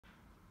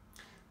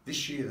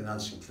This year the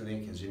Nursing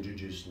Clinic is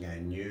introducing a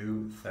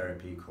new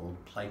therapy called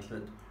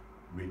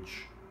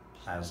platelet-rich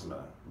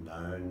plasma,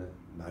 known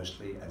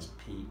mostly as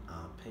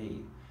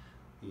PRP.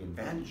 The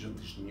advantage of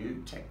this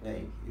new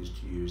technique is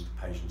to use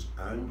the patient's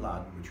own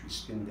blood, which we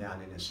spin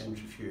down in a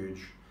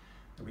centrifuge,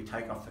 and we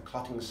take off the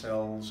clotting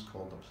cells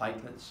called the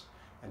platelets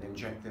and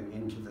inject them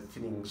into the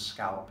thinning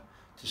scalp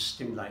to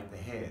stimulate the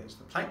hairs.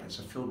 The platelets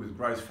are filled with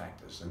growth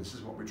factors, and this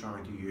is what we're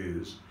trying to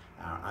use,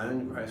 our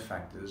own growth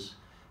factors,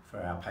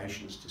 for our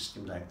patients to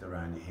stimulate their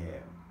own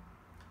hair.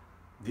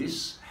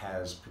 This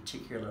has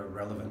particular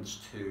relevance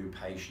to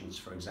patients,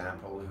 for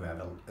example, who have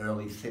an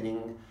early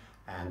thinning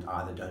and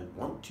either don't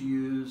want to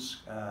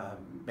use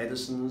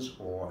medicines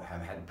or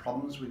have had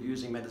problems with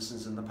using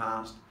medicines in the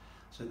past.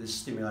 So this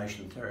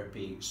stimulation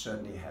therapy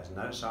certainly has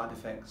no side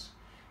effects.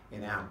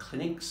 In our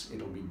clinics,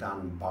 it'll be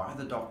done by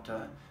the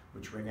doctor,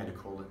 which we're going to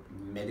call it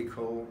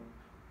medical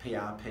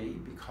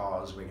PRP,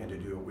 because we're going to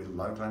do it with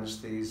local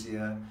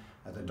anesthesia,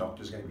 and the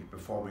doctor's going to be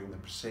performing the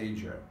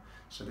procedure.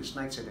 So this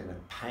makes it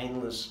a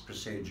painless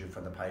procedure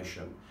for the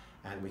patient,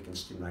 and we can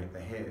stimulate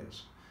the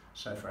hairs.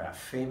 So for our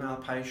female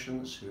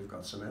patients who've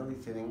got some early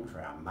thinning,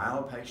 for our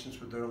male patients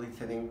with early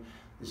thinning,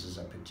 this is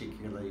a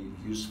particularly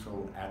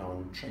useful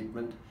add-on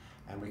treatment,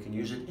 and we can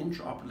use it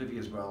intraoperatively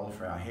as well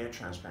for our hair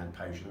transplant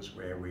patients,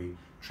 where we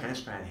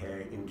transplant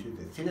hair into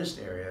the thinnest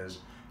areas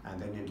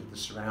and then into the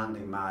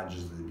surrounding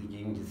margins that are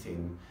beginning to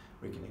thin.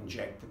 We can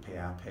inject the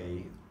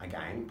PRP,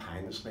 again,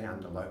 painlessly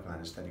under local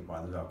anesthetic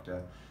by the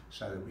doctor,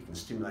 so that we can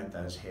stimulate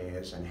those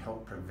hairs and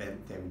help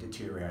prevent them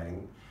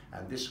deteriorating.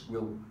 And this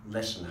will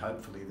lessen,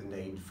 hopefully, the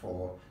need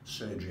for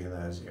surgery in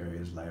those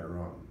areas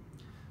later on.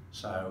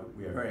 So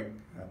we are very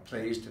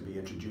pleased to be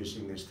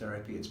introducing this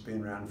therapy. It's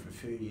been around for a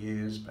few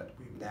years, but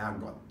we've now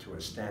got to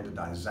a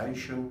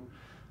standardization,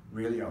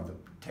 really, of the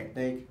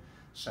technique,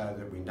 so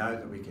that we know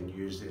that we can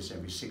use this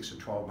every 6 or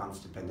 12 months,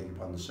 depending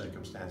upon the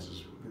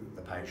circumstances with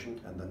the patient.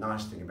 And the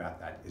nice thing about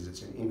that is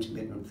it's an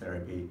intermittent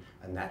therapy,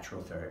 a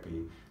natural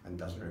therapy, and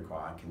doesn't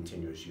require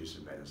continuous use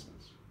of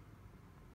medicines.